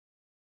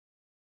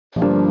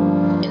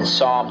In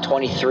Psalm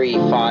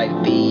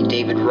 23:5b,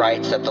 David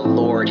writes that the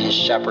Lord, his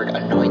shepherd,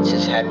 anoints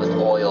his head with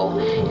oil,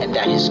 and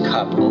that his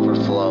cup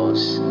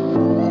overflows.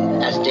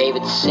 As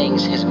David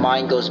sings, his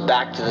mind goes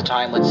back to the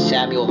time when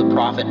Samuel the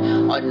prophet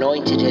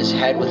anointed his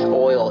head with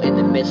oil in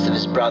the midst of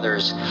his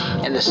brothers,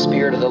 and the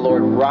Spirit of the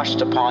Lord rushed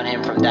upon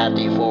him from that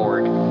day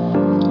forward.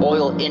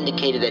 Oil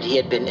indicated that he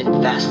had been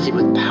invested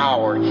with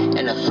power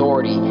and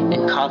authority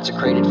and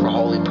consecrated for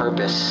holy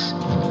purpose.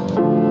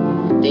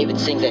 David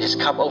sings that his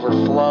cup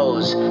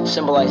overflows,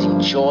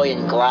 symbolizing joy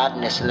and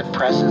gladness in the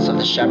presence of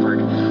the shepherd.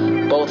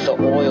 Both the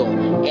oil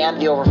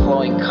and the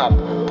overflowing cup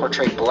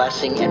portray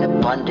blessing and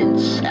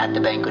abundance at the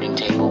banqueting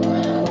table.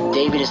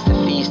 David is to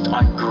feast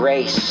on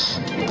grace,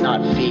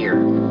 not fear.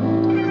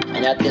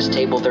 And at this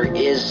table there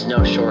is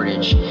no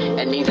shortage,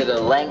 and neither the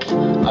length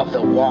of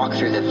the walk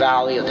through the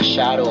valley of the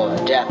shadow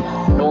of death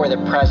nor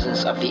the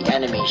presence of the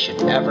enemy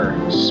should ever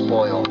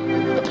spoil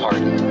the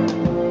party.